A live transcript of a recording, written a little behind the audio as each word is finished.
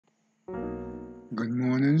Good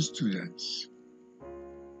morning, students.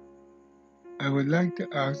 I would like to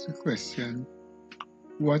ask the question,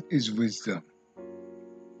 what is wisdom?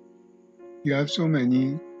 You have so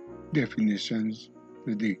many definitions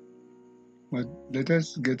today, but let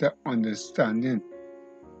us get an understanding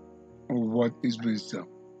of what is wisdom.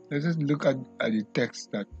 Let us look at the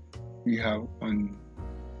text that we have on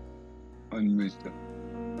wisdom.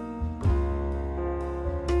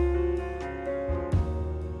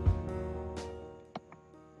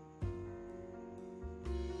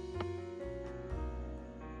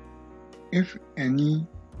 If any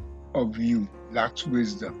of you lacks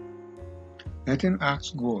wisdom, let him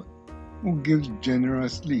ask God, who gives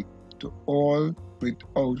generously to all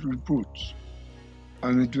without reproach,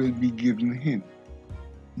 and it will be given him.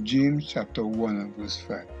 James chapter 1 and verse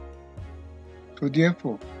 5. So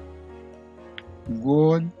therefore,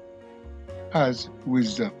 God has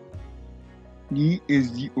wisdom. He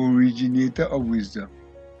is the originator of wisdom,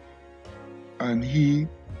 and He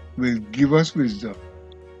will give us wisdom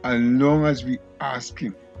as long as we ask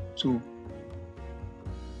Him. So,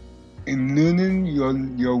 in learning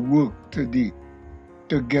your work today,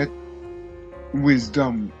 to get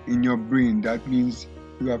wisdom in your brain, that means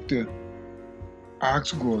you have to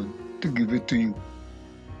ask God to give it to you,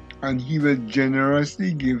 and He will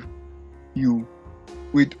generously give you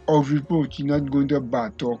without reproach. He's not going to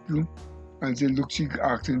bad talk you and say, look, she's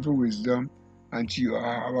asking for wisdom and she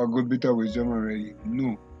have a good bit of wisdom already.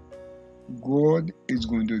 No. God is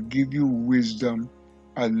going to give you wisdom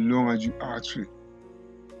as long as you ask for it.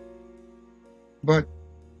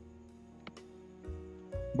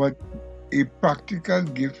 But a practical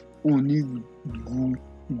gift only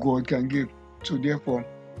God can give. So therefore,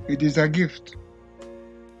 it is a gift.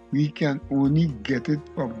 We can only get it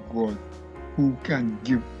from God, who can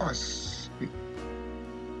give us it.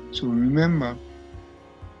 So remember,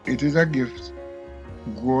 it is a gift.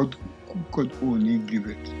 God could only give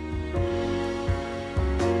it.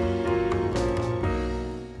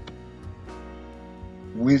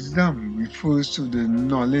 Wisdom refers to the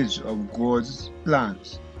knowledge of God's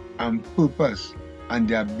plans and purpose and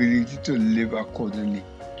the ability to live accordingly.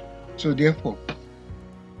 So therefore,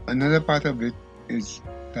 another part of it is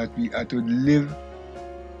that we are to live,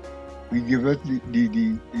 we give us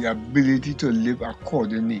the ability to live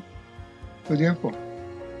accordingly. So therefore,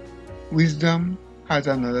 wisdom has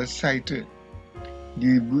another side to it.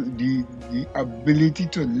 The ability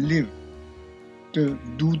to live, to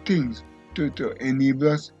do things, to enable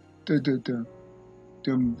us to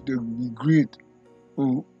be great.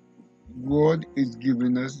 Oh, God is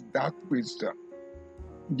giving us that wisdom.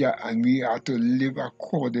 Yeah, and we are to live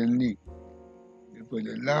accordingly. But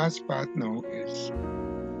the last part now is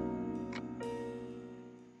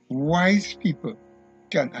wise people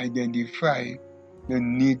can identify the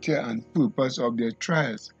nature and purpose of their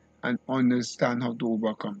trials and understand how to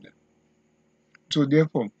overcome them. So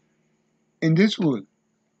therefore, in this world,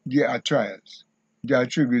 there are trials, there are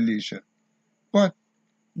tribulation. But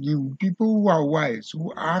the people who are wise,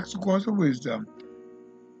 who ask God for wisdom,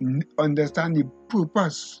 understand the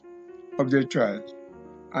purpose of their trials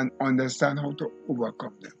and understand how to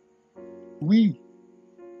overcome them. We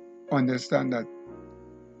understand that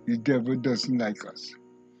the devil doesn't like us.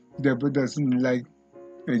 The devil doesn't like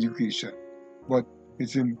education. But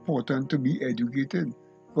it's important to be educated,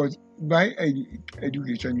 because by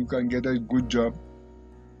education you can get a good job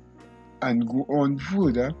and go on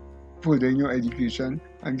further in your education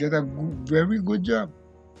and get a very good job.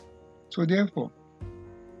 So therefore,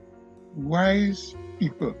 wise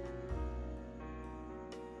people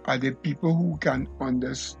are the people who can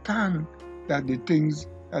understand that the things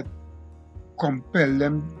that compel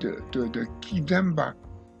them to keep them back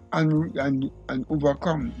and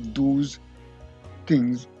overcome those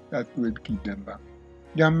things that will keep them back.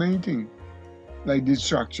 There are many things like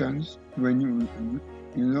distractions when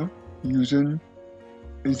you using,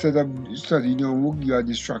 instead of studying your work, you are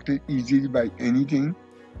distracted easily by anything,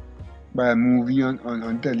 by a movie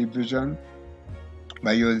on television,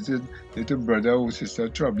 by your little brother or sister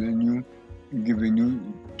troubling you, giving you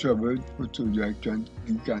trouble so you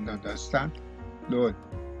can understand. Lord,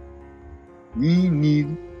 we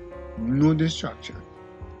need no distraction,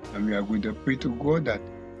 and we are going to pray to God that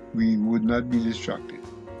we would not be distracted.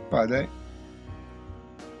 Father,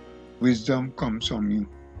 wisdom comes from you.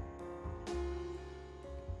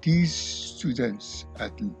 These students,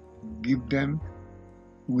 give them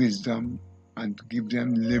wisdom and give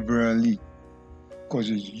them liberally, because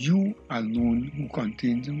it's you alone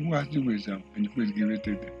who has the wisdom, and you will give it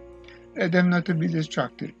to them. Let them not to be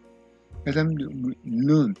distracted. Let them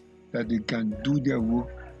learn that they can do their work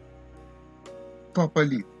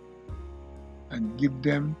properly and give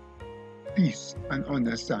them peace and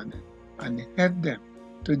understanding and help them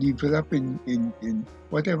to develop in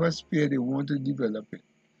whatever sphere they want to develop in.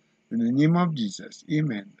 In the name of Jesus,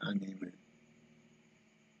 amen and amen.